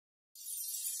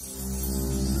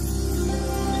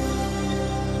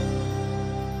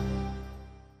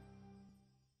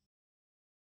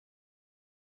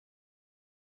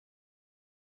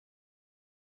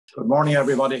Good morning,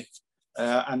 everybody,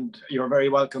 and you're very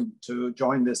welcome to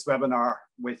join this webinar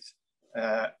with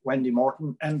Wendy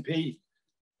Morton, MP,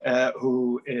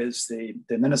 who is the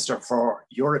Minister for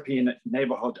European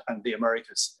Neighbourhood and the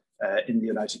Americas in the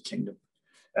United Kingdom.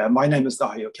 My name is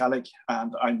Dahi O'Callagh,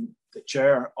 and I'm the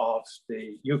chair of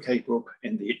the UK group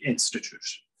in the Institute.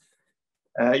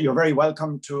 You're very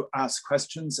welcome to ask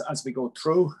questions as we go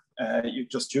through. You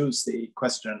just use the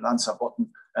question and answer button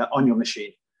on your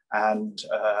machine, and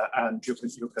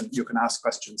you can ask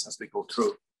questions as we go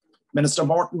through. Minister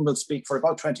Morton will speak for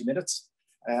about 20 minutes,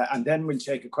 and then we'll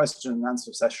take a question and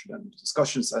answer session and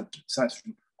discussion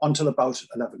session until about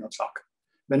 11 o'clock.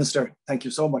 Minister, thank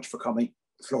you so much for coming.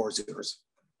 The floor is yours.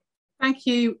 Thank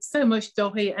you so much,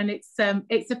 Dahi, and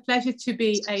it's a pleasure to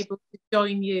be able to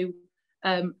join you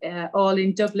all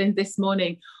in Dublin this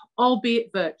morning, albeit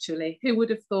virtually. Who would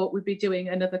have thought we'd be doing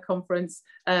another conference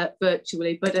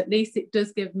virtually? But at least it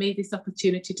does give me this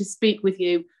opportunity to speak with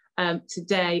you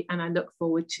today, and I look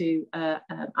forward to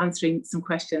answering some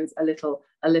questions a little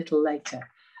later.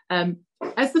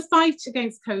 As the fight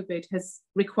against COVID has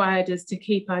required us to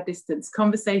keep our distance,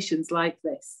 conversations like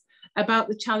this about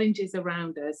the challenges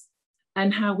around us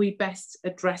and how we best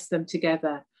address them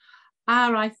together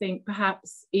are, I think,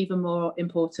 perhaps even more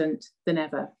important than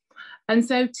ever. And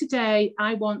so today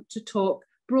I want to talk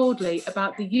broadly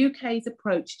about the UK's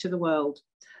approach to the world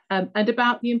and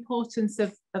about the importance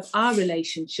of our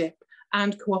relationship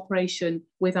and cooperation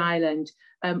with Ireland,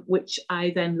 which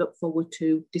I then look forward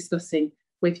to discussing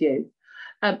with you.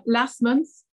 Last month,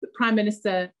 the Prime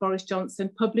Minister Boris Johnson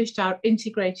published our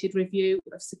integrated review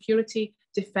of security,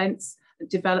 defence,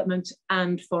 development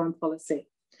and foreign policy.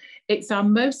 It's our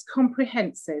most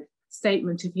comprehensive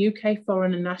statement of UK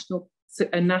foreign and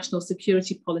national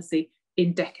security policy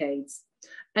in decades.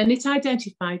 And it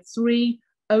identified three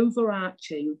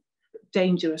overarching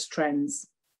dangerous trends.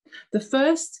 The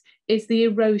first is the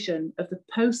erosion of the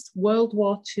post-World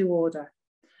War II order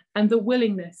and the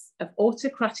willingness of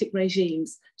autocratic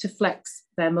regimes to flex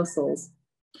their muscles.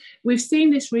 We've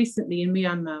seen this recently in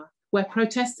Myanmar, where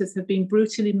protesters have been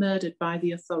brutally murdered by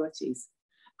the authorities,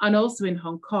 and also in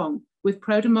Hong Kong, with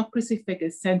pro-democracy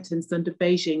figures sentenced under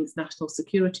Beijing's national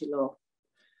security law.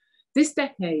 This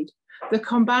decade, the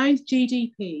combined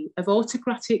GDP of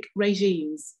autocratic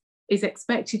regimes is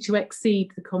expected to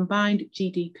exceed the combined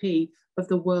GDP of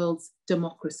the world's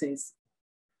democracies.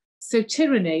 So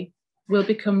tyranny will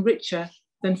become richer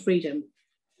than freedom.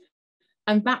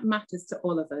 And that matters to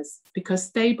all of us because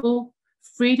stable,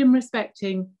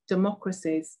 freedom-respecting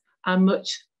democracies are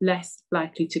much less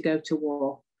likely to go to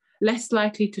war, less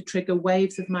likely to trigger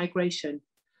waves of migration,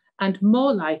 and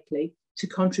more likely to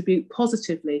contribute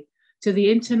positively to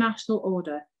the international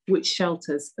order which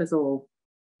shelters us all.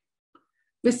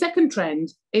 The second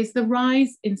trend is the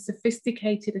rise in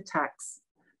sophisticated attacks,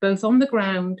 both on the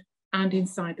ground and in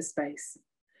cyberspace,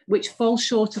 which fall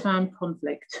short of armed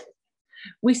conflict.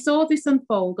 We saw this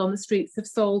unfold on the streets of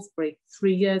Salisbury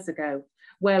 3 years ago,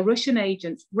 where Russian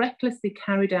agents recklessly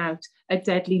carried out a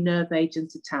deadly nerve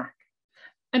agent attack.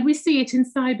 And we see it in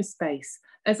cyberspace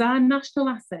as our national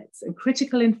assets and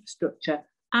critical infrastructure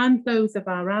and those of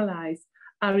our allies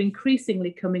are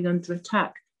increasingly coming under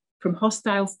attack from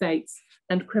hostile states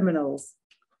and criminals.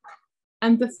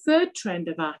 And the third trend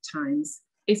of our times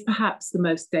is perhaps the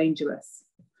most dangerous.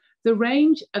 The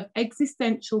range of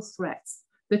existential threats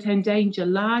that endanger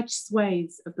large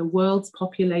swathes of the world's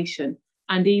population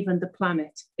and even the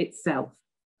planet itself.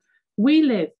 We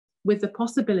live with the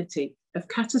possibility of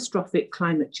catastrophic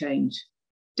climate change,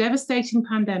 devastating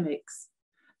pandemics,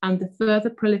 and the further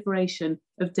proliferation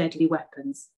of deadly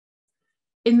weapons.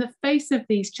 In the face of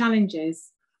these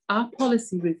challenges, our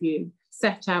policy review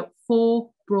set out 4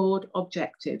 broad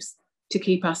objectives to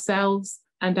keep ourselves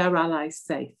and our allies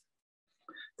safe.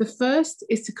 The first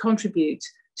is to contribute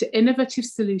to innovative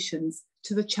solutions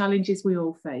to the challenges we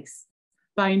all face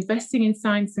by investing in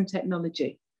science and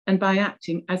technology and by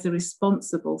acting as a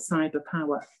responsible cyber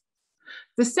power.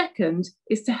 The second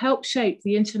is to help shape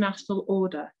the international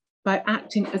order by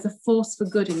acting as a force for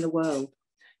good in the world,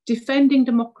 defending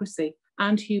democracy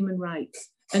and human rights,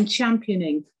 and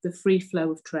championing the free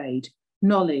flow of trade,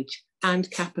 knowledge,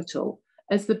 and capital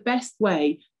as the best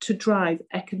way to drive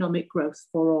economic growth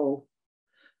for all.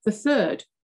 The third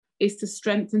is to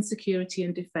strengthen security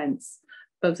and defence,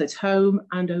 both at home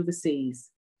and overseas,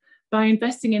 by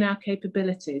investing in our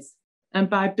capabilities and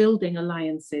by building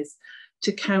alliances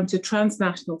to counter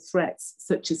transnational threats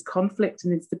such as conflict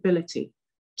and instability,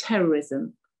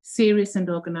 terrorism, serious and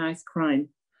organised crime,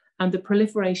 and the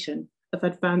proliferation of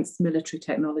advanced military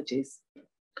technologies.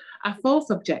 Our fourth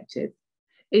objective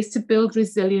is to build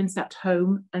resilience at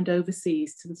home and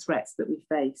overseas to the threats that we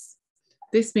face.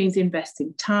 This means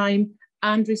investing time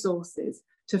and resources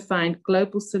to find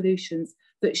global solutions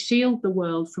that shield the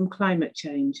world from climate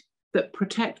change, that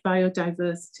protect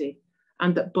biodiversity,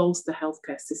 and that bolster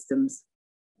healthcare systems.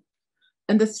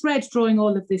 And the thread drawing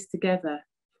all of this together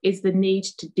is the need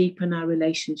to deepen our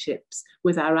relationships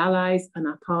with our allies and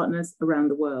our partners around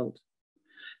the world.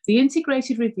 The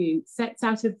Integrated Review sets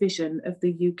out a vision of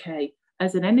the UK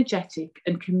as an energetic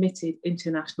and committed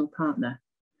international partner.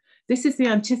 This is the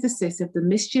antithesis of the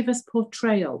mischievous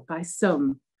portrayal by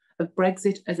some of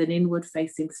Brexit as an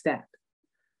inward-facing step.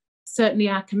 Certainly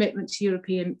our commitment to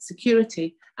European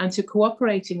security and to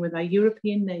cooperating with our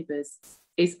European neighbours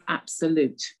is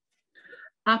absolute.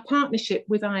 Our partnership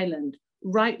with Ireland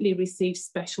rightly receives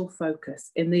special focus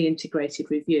in the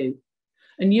Integrated Review,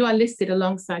 and you are listed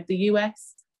alongside the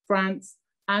US, France,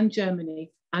 and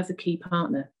Germany as a key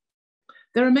partner.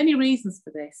 There are many reasons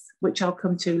for this, which I'll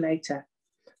come to later,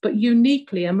 but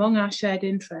uniquely among our shared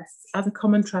interests are the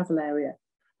common travel area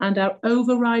and our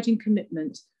overriding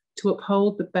commitment to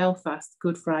uphold the Belfast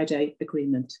Good Friday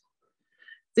Agreement.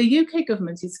 The UK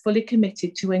government is fully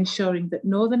committed to ensuring that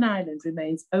Northern Ireland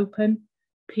remains open,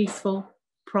 peaceful,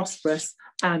 prosperous,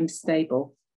 and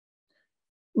stable.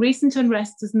 Recent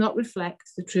unrest does not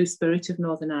reflect the true spirit of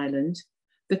Northern Ireland,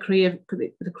 the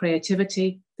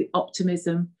creativity, the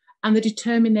optimism, and the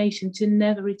determination to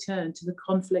never return to the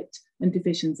conflict and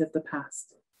divisions of the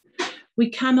past. We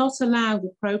cannot allow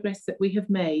the progress that we have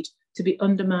made to be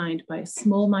undermined by a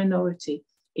small minority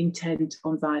intent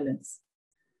on violence.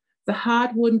 The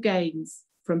hard-won gains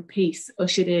from peace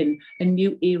ushered in a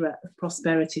new era of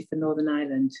prosperity for Northern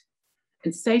Ireland,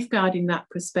 and safeguarding that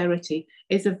prosperity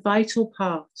is a vital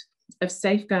part of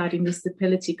safeguarding the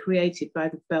stability created by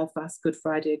the Belfast Good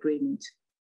Friday Agreement.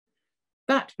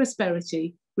 That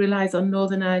prosperity relies on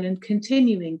Northern Ireland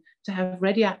continuing to have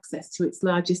ready access to its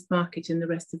largest market in the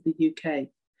rest of the UK,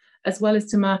 as well as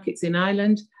to markets in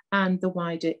Ireland and the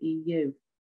wider EU.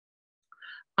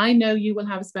 I know you will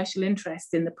have a special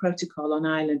interest in the protocol on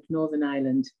Ireland, Northern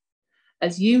Ireland.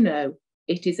 As you know,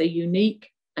 it is a unique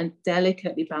and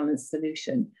delicately balanced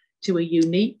solution to a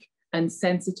unique and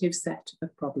sensitive set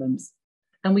of problems.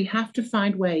 And we have to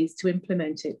find ways to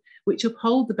implement it which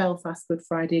uphold the Belfast Good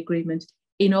Friday Agreement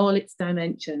in all its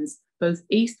dimensions, both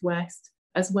east-west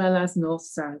as well as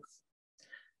north-south.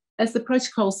 As the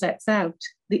protocol sets out,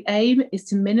 the aim is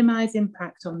to minimise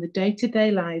impact on the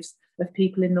day-to-day lives of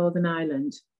people in Northern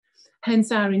Ireland,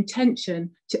 hence our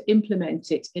intention to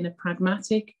implement it in a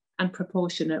pragmatic and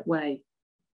proportionate way.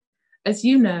 As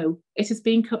you know, it has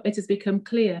become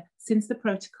clear since the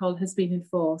protocol has been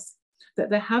enforced that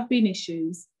there have been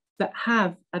issues that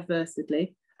have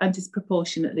adversely and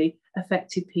disproportionately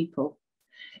affected people.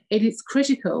 It is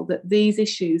critical that these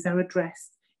issues are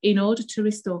addressed in order to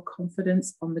restore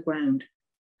confidence on the ground,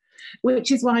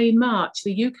 which is why in March,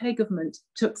 the UK government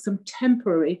took some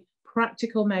temporary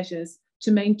practical measures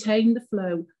to maintain the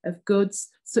flow of goods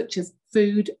such as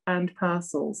food and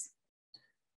parcels.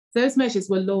 Those measures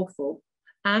were lawful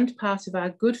and part of our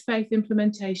good faith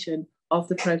implementation of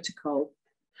the protocol,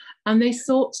 and they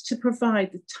sought to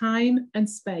provide the time and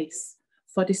space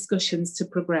for discussions to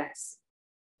progress.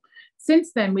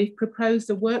 Since then, we've proposed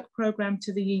a work programme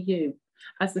to the EU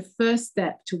as the first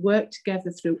step to work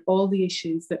together through all the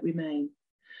issues that remain.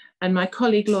 And my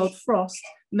colleague Lord Frost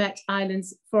met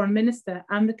Ireland's Foreign Minister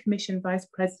and the Commission Vice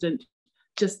President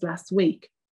just last week.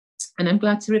 And I'm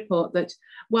glad to report that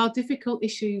while difficult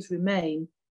issues remain,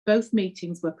 both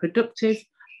meetings were productive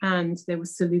and they were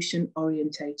solution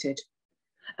orientated.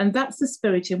 And that's the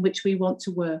spirit in which we want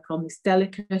to work on this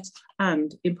delicate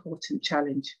and important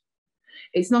challenge.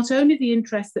 It's not only the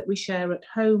interests that we share at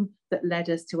home that led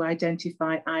us to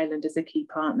identify Ireland as a key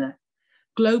partner.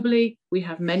 Globally, we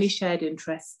have many shared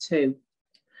interests too.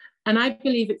 And I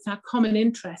believe it's our common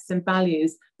interests and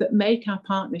values that make our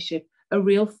partnership a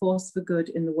real force for good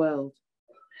in the world,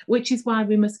 which is why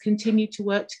we must continue to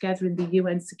work together in the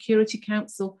UN Security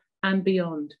Council and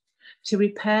beyond to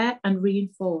repair and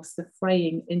reinforce the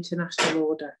fraying international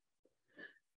order,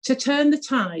 to turn the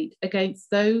tide against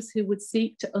those who would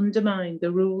seek to undermine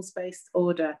the rules-based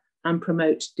order and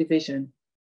promote division,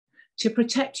 to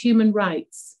protect human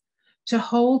rights, to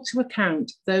hold to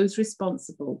account those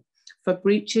responsible for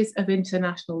breaches of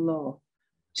international law,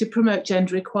 to promote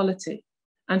gender equality,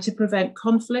 and to prevent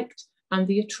conflict and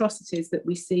the atrocities that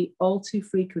we see all too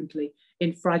frequently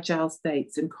in fragile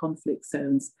states and conflict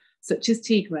zones, such as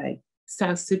Tigray,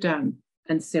 South Sudan,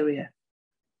 and Syria.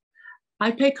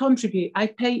 I pay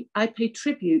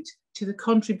tribute to the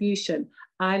contribution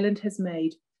Ireland has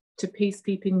made to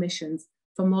peacekeeping missions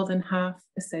for more than half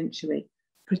a century,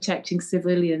 protecting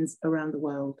civilians around the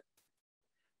world.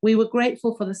 We were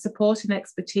grateful for the support and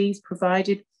expertise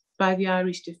provided by the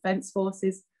Irish Defence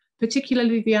Forces,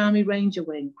 particularly the Army Ranger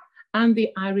Wing and the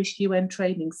Irish UN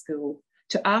Training School,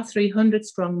 to our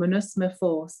 300-strong MINUSMA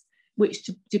force, which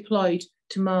deployed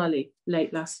to Mali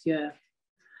late last year.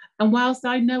 And whilst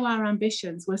I know our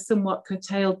ambitions were somewhat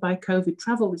curtailed by COVID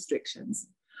travel restrictions,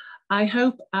 I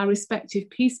hope our respective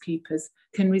peacekeepers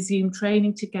can resume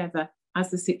training together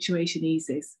as the situation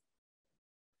eases.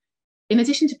 In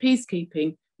addition to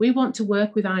peacekeeping, we want to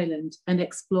work with Ireland and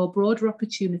explore broader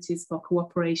opportunities for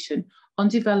cooperation on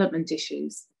development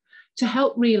issues to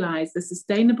help realise the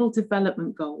Sustainable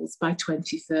Development Goals by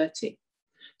 2030,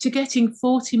 to getting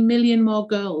 40 million more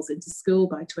girls into school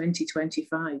by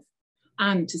 2025,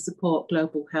 and to support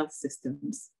global health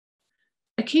systems.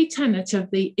 A key tenet of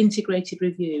the integrated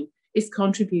review is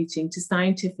contributing to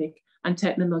scientific and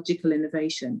technological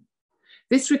innovation.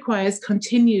 This requires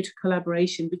continued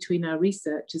collaboration between our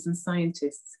researchers and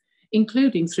scientists,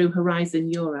 including through Horizon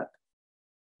Europe.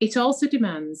 It also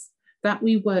demands that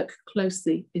we work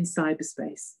closely in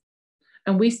cyberspace,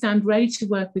 and we stand ready to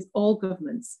work with all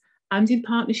governments and in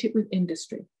partnership with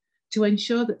industry to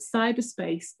ensure that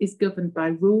cyberspace is governed by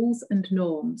rules and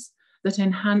norms that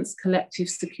enhance collective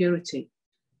security,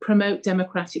 promote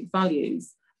democratic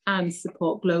values, and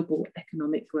support global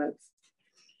economic growth.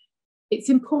 It's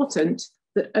important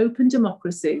that open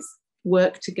democracies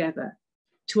work together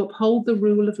to uphold the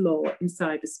rule of law in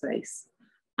cyberspace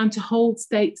and to hold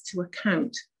states to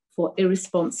account for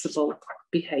irresponsible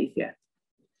behaviour.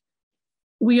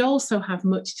 We also have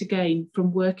much to gain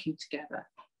from working together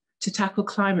to tackle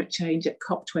climate change at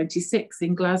COP26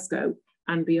 in Glasgow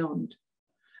and beyond.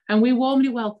 And we warmly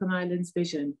welcome Ireland's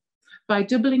vision by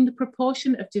doubling the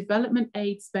proportion of development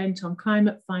aid spent on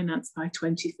climate finance by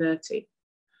 2030,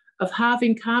 of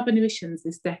halving carbon emissions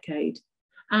this decade,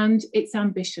 and its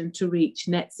ambition to reach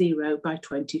net zero by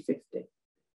 2050.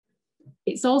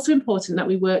 It's also important that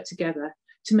we work together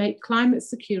to make climate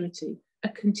security a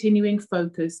continuing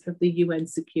focus of the UN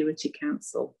Security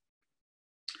Council.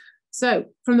 So,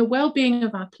 from the well-being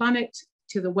of our planet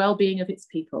to the well-being of its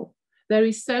people, there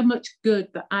is so much good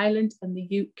that Ireland and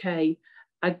the UK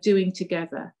are doing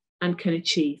together and can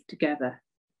achieve together.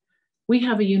 We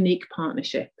have a unique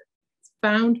partnership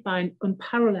bound by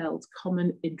unparalleled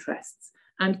common interests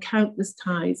and countless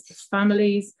ties of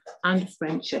families and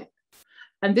friendship.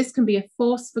 And this can be a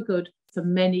force for good for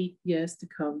many years to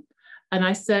come. And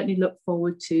I certainly look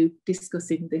forward to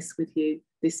discussing this with you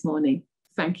this morning.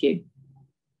 Thank you.